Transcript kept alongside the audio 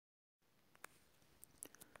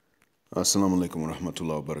Assalamu alaikum wa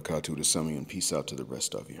rahmatullahi wa barakatuh to some of you, and peace out to the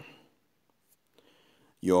rest of you.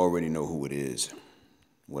 You already know who it is,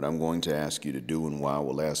 what I'm going to ask you to do, and why I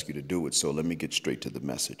will ask you to do it, so let me get straight to the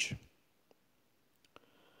message.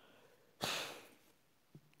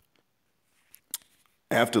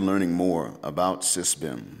 After learning more about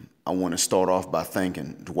SYSBM, I want to start off by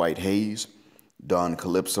thanking Dwight Hayes, Don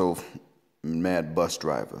Calypso, Mad Bus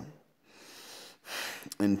Driver.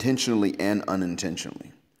 Intentionally and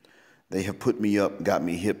unintentionally, they have put me up, got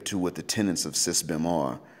me hip to what the tenets of SYSBM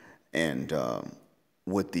are, and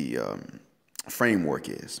what the framework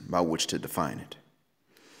is by which to define it.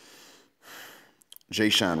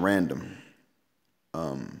 Jay-Sean Random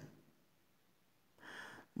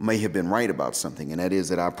may have been right about something, and that is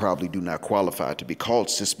that I probably do not qualify to be called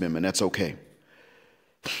SYSBM, and that's okay.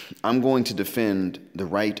 I'm going to defend the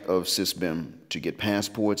right of SYSBM to get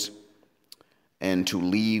passports and to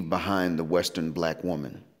leave behind the Western black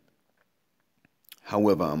woman.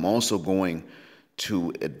 However, I'm also going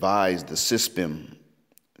to advise the SYSBM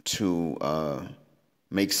to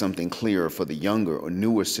make something clearer for the younger or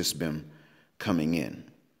newer SYSBM coming in.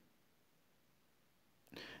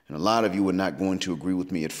 And a lot of you are not going to agree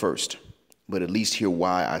with me at first, but at least hear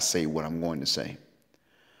why I say what I'm going to say.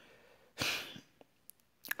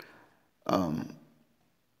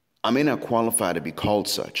 I may not qualify to be called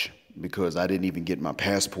such because I didn't even get my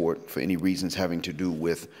passport for any reasons having to do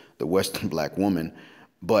with the Western black woman,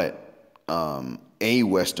 but a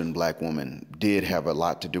Western black woman did have a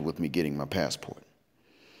lot to do with me getting my passport.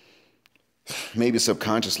 Maybe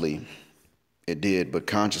subconsciously it did, but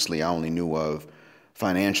consciously I only knew of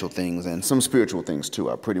financial things and some spiritual things too.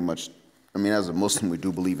 As a Muslim, we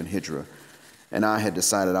do believe in Hijrah, and I had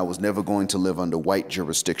decided I was never going to live under white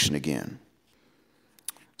jurisdiction again.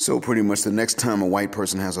 So pretty much the next time a white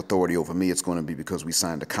person has authority over me, it's going to be because we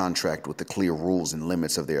signed a contract with the clear rules and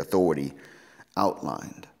limits of their authority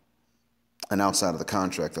outlined. And outside of the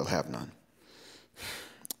contract, they'll have none.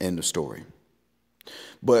 End of story.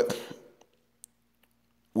 But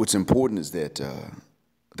what's important is that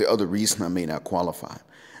the other reason I may not qualify,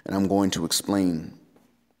 and I'm going to explain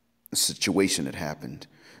the situation that happened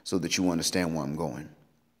so that you understand where I'm going.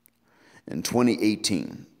 In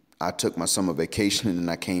 2018, I took my summer vacation and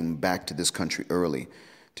I came back to this country early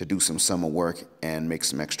to do some summer work and make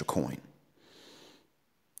some extra coin.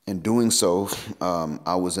 In doing so,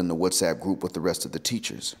 I was in the WhatsApp group with the rest of the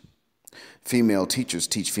teachers. Female teachers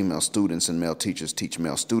teach female students and male teachers teach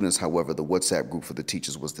male students. However, the WhatsApp group for the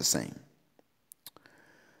teachers was the same.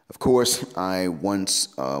 Of course, I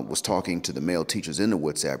once was talking to the male teachers in the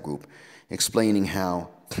WhatsApp group, explaining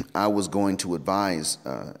how I was going to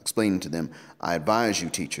explaining to them, I advise you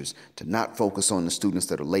teachers to not focus on the students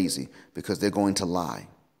that are lazy because they're going to lie.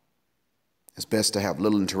 It's best to have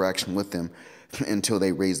little interaction with them until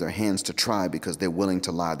they raise their hands to try because they're willing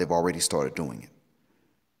to lie. They've already started doing it.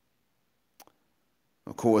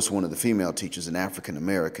 Of course, one of the female teachers, an African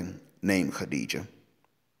American named Khadija,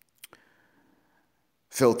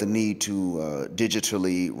 felt the need to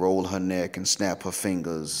digitally roll her neck and snap her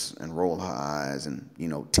fingers and roll her eyes and,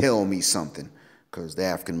 tell me something, because the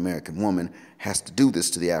African-American woman has to do this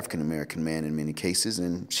to the African-American man in many cases,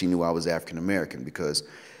 and she knew I was African-American because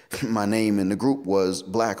my name in the group was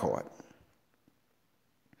Blackheart.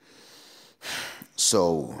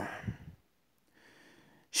 So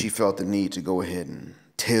she felt the need to go ahead and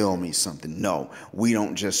tell me something. No, we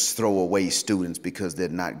don't just throw away students because they're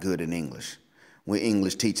not good in English. We're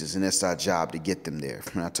English teachers, and it's our job to get them there.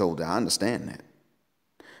 And I told her, I understand that.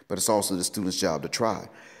 But it's also the student's job to try.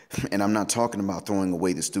 And I'm not talking about throwing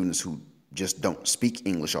away the students who just don't speak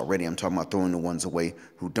English already. I'm talking about throwing the ones away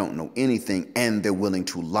who don't know anything, and they're willing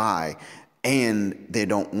to lie, and they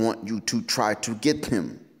don't want you to try to get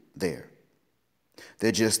them there.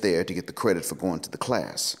 They're just there to get the credit for going to the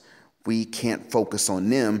class. We can't focus on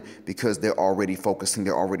them because they're already focusing,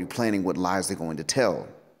 they're already planning what lies they're going to tell.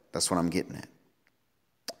 That's what I'm getting at.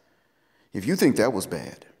 If you think that was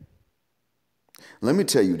bad, let me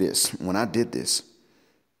tell you this. When I did this,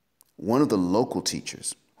 one of the local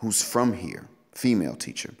teachers who's from here, female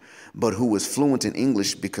teacher, but who was fluent in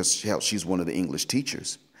English because she's one of the English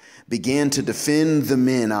teachers, began to defend the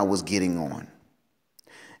men I was getting on.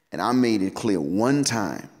 And I made it clear one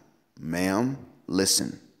time, ma'am,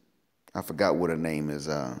 listen. I forgot what her name is.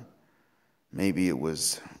 Maybe her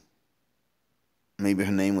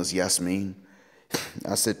name was Yasmin.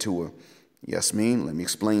 I said to her, Yasmin, let me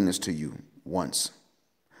explain this to you once.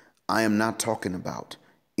 I am not talking about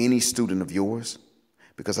any student of yours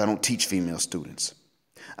because I don't teach female students.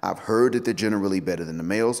 I've heard that they're generally better than the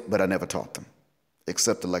males, but I never taught them,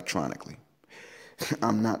 except electronically.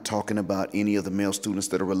 I'm not talking about any of the male students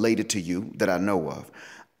that are related to you that I know of.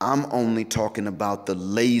 I'm only talking about the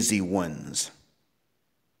lazy ones.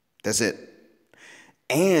 That's it.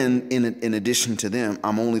 And in addition to them,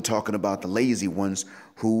 I'm only talking about the lazy ones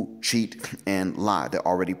who cheat and lie. They're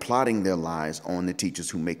already plotting their lies on the teachers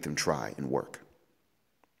who make them try and work.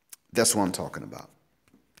 That's what I'm talking about.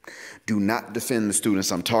 Do not defend the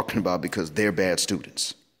students I'm talking about because they're bad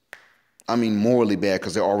students. I mean morally bad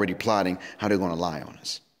because they're already plotting how they're going to lie on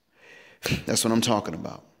us. That's what I'm talking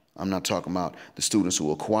about. I'm not talking about the students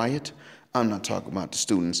who are quiet. I'm not talking about the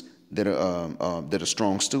students that are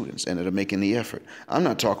strong students and that are making the effort. I'm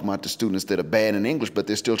not talking about the students that are bad in English, but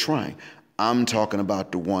they're still trying. I'm talking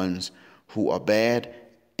about the ones who are bad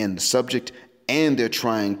in the subject and they're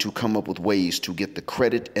trying to come up with ways to get the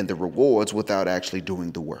credit and the rewards without actually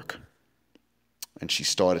doing the work. And she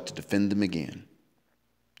started to defend them again.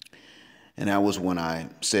 And that was when I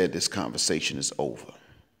said this conversation is over.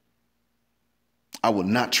 I will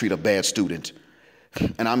not treat a bad student,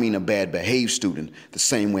 and I mean a bad behaved student, the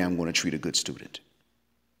same way I'm going to treat a good student.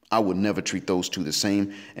 I would never treat those two the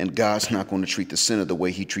same, and God's not going to treat the sinner the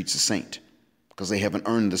way he treats the saint, because they haven't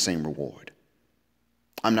earned the same reward.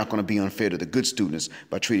 I'm not going to be unfair to the good students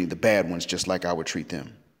by treating the bad ones just like I would treat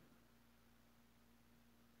them.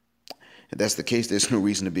 If that's the case, there's no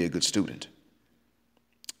reason to be a good student.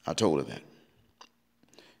 I told her that.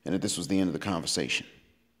 And that this was the end of the conversation.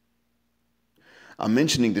 I'm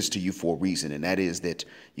mentioning this to you for a reason, and that is that,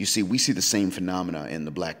 you see, we see the same phenomena in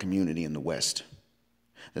the black community in the West.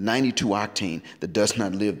 The 92 octane that does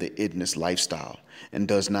not live the idness lifestyle and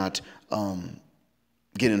does not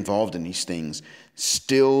get involved in these things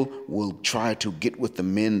still will try to get with the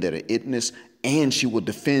men that are idness, and she will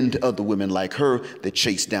defend other women like her that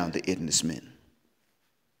chase down the idness men.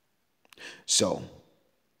 So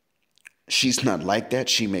she's not like that.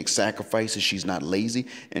 She makes sacrifices. She's not lazy,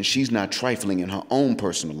 and she's not trifling in her own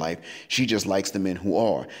personal life. She just likes the men who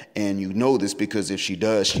are. And you know this because if she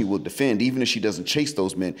does, she will defend. Even if she doesn't chase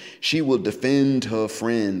those men, she will defend her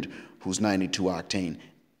friend who's 92 octane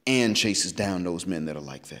and chases down those men that are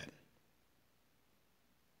like that.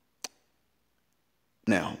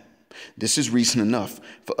 Now, this is reason enough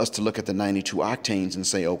for us to look at the 92 octanes and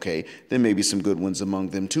say, okay, there may be some good ones among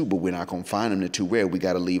them too, but we're not going to find them. They're too rare. We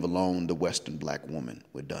got to leave alone the Western black woman.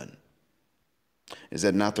 We're done. Is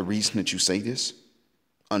that not the reason that you say this?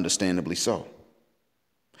 Understandably so.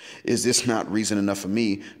 Is this not reason enough for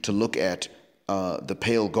me to look at the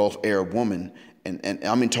pale Gulf Arab woman, and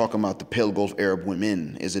I mean talking about the pale Gulf Arab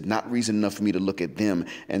women? Is it not reason enough for me to look at them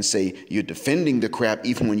and say, you're defending the crap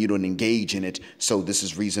even when you don't engage in it, so this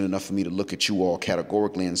is reason enough for me to look at you all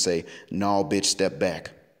categorically and say, no, bitch, step back.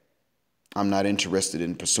 I'm not interested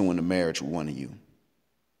in pursuing a marriage with one of you.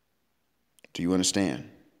 Do you understand?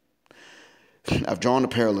 I've drawn a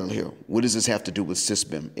parallel here. What does this have to do with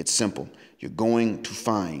SYSBM? It's simple. You're going to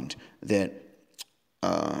find that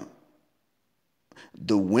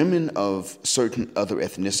the women of certain other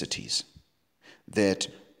ethnicities that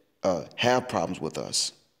have problems with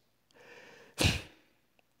us,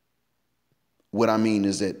 what I mean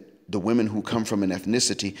is that the women who come from an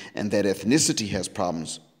ethnicity and that ethnicity has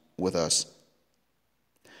problems with us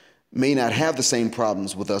may not have the same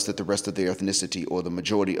problems with us that the rest of their ethnicity or the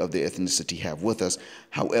majority of their ethnicity have with us.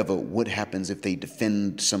 However, what happens if they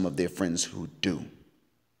defend some of their friends who do?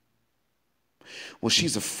 Well,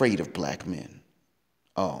 she's afraid of black men.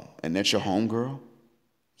 Oh, and that's your homegirl?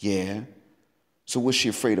 Yeah. So what's she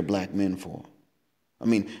afraid of black men for? I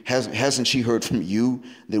mean, hasn't she heard from you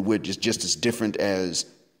that we're just as different as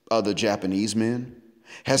other Japanese men?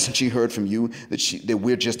 Hasn't she heard from you that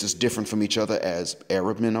we're just as different from each other as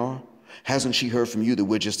Arab men are? Hasn't she heard from you that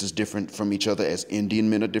we're just as different from each other as Indian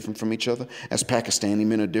men are different from each other, as Pakistani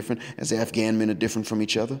men are different, as Afghan men are different from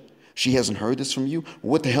each other? She hasn't heard this from you?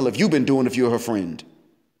 What the hell have you been doing if you're her friend?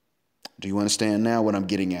 Do you understand now what I'm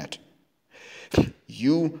getting at?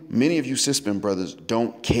 Many of you SYSBM brothers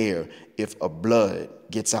don't care if a blood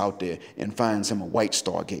gets out there and finds him a white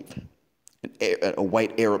stargate, a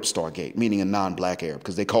white Arab stargate, meaning a non-black Arab,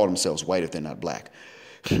 because they call themselves white if they're not black.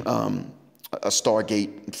 A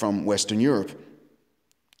stargate from Western Europe,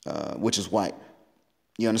 which is white.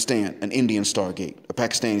 You understand? An Indian stargate, a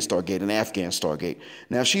Pakistani stargate, an Afghan stargate.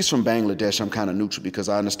 Now, if she's from Bangladesh, I'm kind of neutral because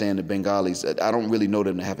I understand the Bengalis. I don't really know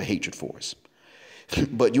them to have a hatred for us.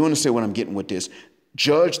 But you understand what I'm getting with this.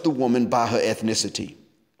 Judge the woman by her ethnicity.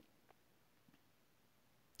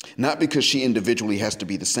 Not because she individually has to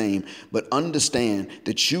be the same, but understand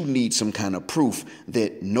that you need some kind of proof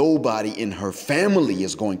that nobody in her family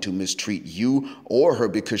is going to mistreat you or her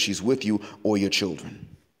because she's with you or your children.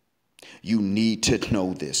 You need to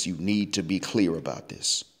know this. You need to be clear about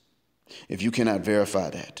this. If you cannot verify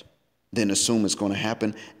that, then assume it's going to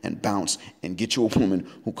happen and bounce and get you a woman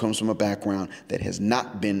who comes from a background that has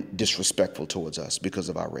not been disrespectful towards us because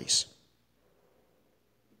of our race.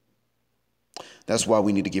 That's why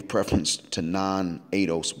we need to give preference to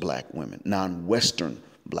non-ADOS black women, non-Western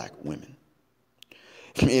black women.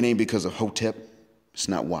 It ain't because of Hotep. It's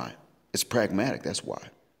not why. It's pragmatic. That's why.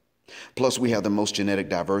 Plus, we have the most genetic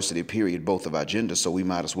diversity, period, both of our genders, so we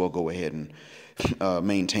might as well go ahead and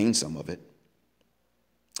maintain some of it.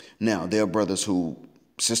 Now, there are brothers who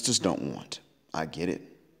sisters don't want. I get it.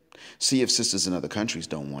 See if sisters in other countries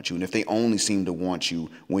don't want you. And if they only seem to want you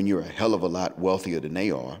when you're a hell of a lot wealthier than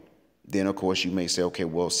they are, then, of course, you may say, okay,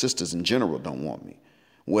 well, sisters in general don't want me,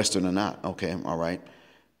 Western or not. Okay, all right.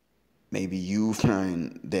 Maybe you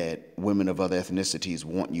find that women of other ethnicities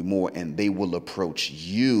want you more and they will approach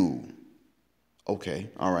you. Okay,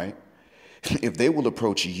 all right. If they will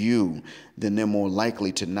approach you, then they're more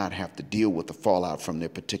likely to not have to deal with the fallout from their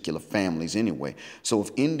particular families anyway. So if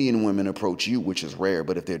Indian women approach you, which is rare,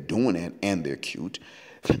 but if they're doing it and they're cute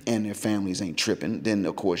and their families ain't tripping, then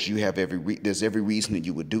of course you have there's every reason that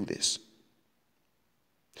you would do this.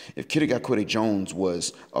 If Kitty Jones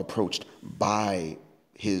was approached by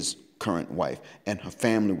his current wife and her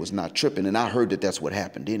family was not tripping, and I heard that that's what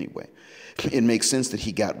happened anyway, it makes sense that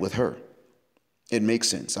he got with her. It makes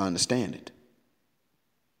sense. I understand it.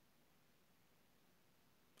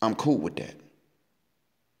 I'm cool with that.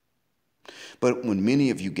 But when many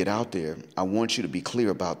of you get out there, I want you to be clear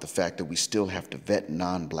about the fact that we still have to vet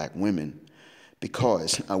non-black women,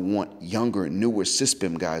 because I want younger, newer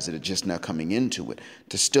SYSBM guys that are just now coming into it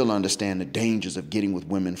to still understand the dangers of getting with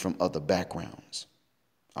women from other backgrounds.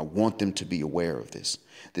 I want them to be aware of this.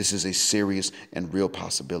 This is a serious and real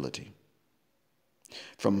possibility.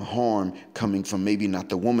 From harm coming from maybe not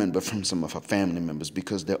the woman, but from some of her family members,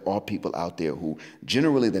 because there are people out there who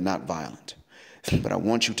generally they're not violent. But I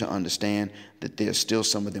want you to understand that there's still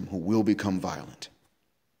some of them who will become violent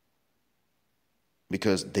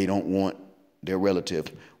because they don't want their relative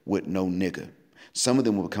with no nigger. Some of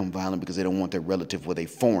them will become violent because they don't want their relative with a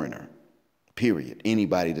foreigner, period.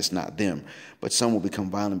 Anybody that's not them. But some will become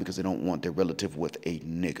violent because they don't want their relative with a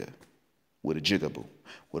nigger, with a jigaboo,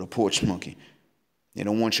 with a porch monkey. They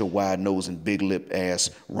don't want your wide nose and big lip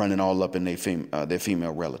ass running all up in their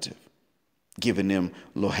female relative, giving them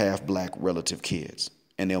little half-black relative kids,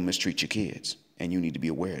 and they'll mistreat your kids, and you need to be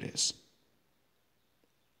aware of this.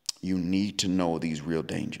 You need to know these real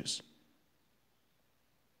dangers.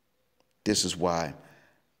 This is why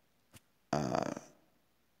I'm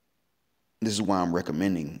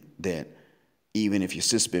recommending that even if you're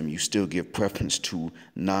SYSBM, you still give preference to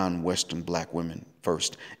non-Western black women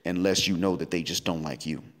first, unless you know that they just don't like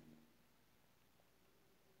you.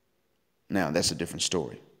 Now, that's a different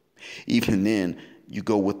story. Even then, you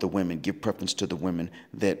go with the women, give preference to the women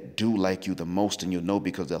that do like you the most, and you'll know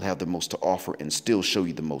because they'll have the most to offer and still show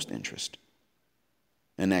you the most interest.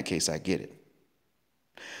 In that case, I get it.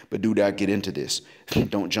 But do not get into this.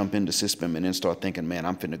 Don't jump into SYSBM and then start thinking, man,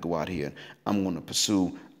 I'm finna go out here and I'm going to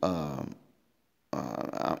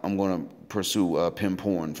pursue pimp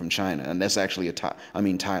porn from China, and that's actually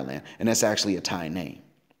Thailand, and that's actually a Thai name,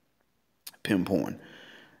 pimp porn.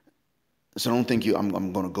 So don't think I'm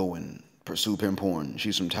going to go and pursue pimp porn.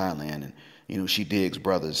 She's from Thailand, and she digs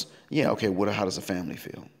brothers. Yeah, okay. How does the family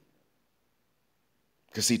feel?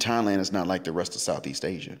 Because see, Thailand is not like the rest of Southeast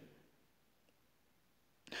Asia.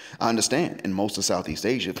 I understand in most of Southeast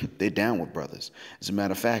Asia, they're down with brothers. As a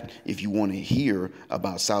matter of fact, if you want to hear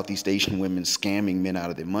about Southeast Asian women scamming men out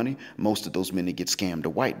of their money, most of those men that get scammed are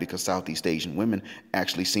white, because Southeast Asian women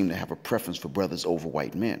actually seem to have a preference for brothers over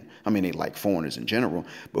white men. I mean, they like foreigners in general,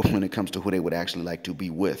 but when it comes to who they would actually like to be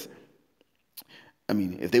with, I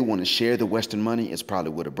mean, if they want to share the Western money, it's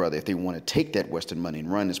probably with a brother. If they want to take that Western money and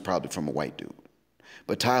run, it's probably from a white dude.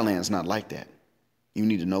 But Thailand's not like that. You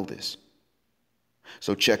need to know this.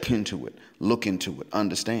 So check into it, look into it,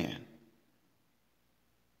 understand.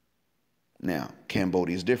 Now,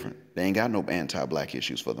 Cambodia is different. They ain't got no anti-black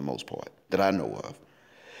issues for the most part that I know of.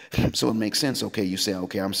 So it makes sense. Okay, you say,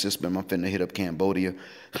 okay, I'm SYSBM, I'm finna hit up Cambodia.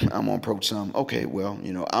 I'm gonna approach some. Okay, well,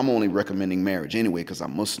 I'm only recommending marriage anyway because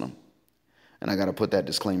I'm Muslim. And I got to put that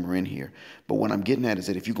disclaimer in here. But what I'm getting at is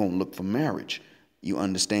that if you're going to look for marriage, you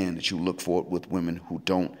understand that you look for it with women who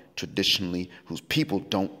don't traditionally, whose people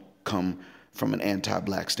don't come from an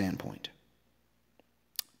anti-black standpoint.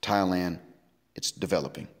 Thailand, it's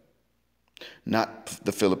developing. Not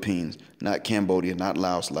the Philippines, not Cambodia, not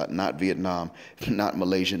Laos, not Vietnam, not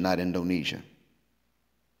Malaysia, not Indonesia.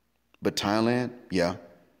 But Thailand, yeah.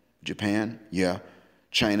 Japan, yeah.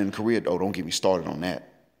 China and Korea, oh, don't get me started on that.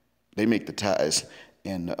 They make the Thais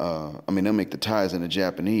and they'll make the Thais and the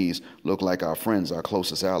Japanese look like our friends, our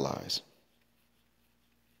closest allies.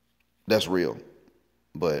 That's real.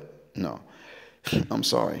 But no, I'm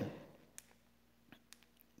sorry.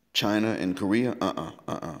 China and Korea,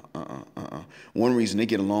 One reason they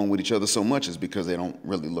get along with each other so much is because they don't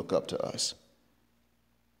really look up to us.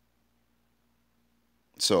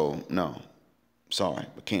 So, no, sorry,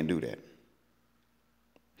 but can't do that.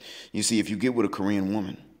 You see, if you get with a Korean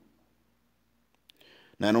woman,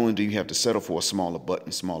 not only do you have to settle for a smaller butt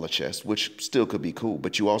and smaller chest, which still could be cool,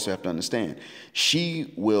 but you also have to understand,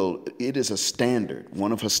 it is a standard,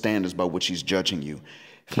 one of her standards by which she's judging you,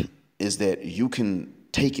 is that you can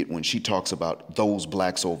take it when she talks about those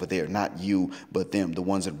blacks over there, not you, but them, the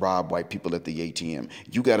ones that rob white people at the ATM.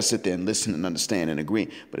 You got to sit there and listen and understand and agree.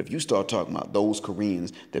 But if you start talking about those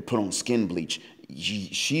Koreans that put on skin bleach,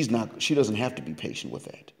 she doesn't have to be patient with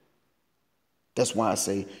that. That's why I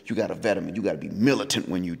say you got to vet them and you got to be militant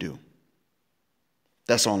when you do.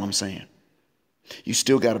 That's all I'm saying. You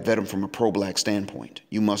still got to vet them from a pro-black standpoint.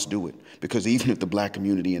 You must do it. Because even if the black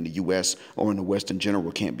community in the U.S. or in the West in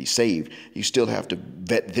general can't be saved, you still have to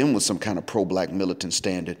vet them with some kind of pro-black militant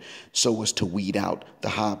standard so as to weed out the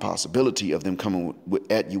high possibility of them coming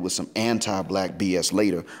at you with some anti-black BS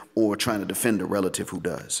later or trying to defend a relative who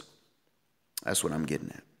does. That's what I'm getting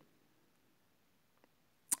at.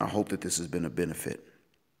 I hope that this has been a benefit.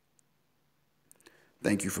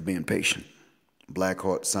 Thank you for being patient. Black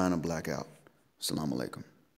Heart, sign of blackout. Assalamu alaikum.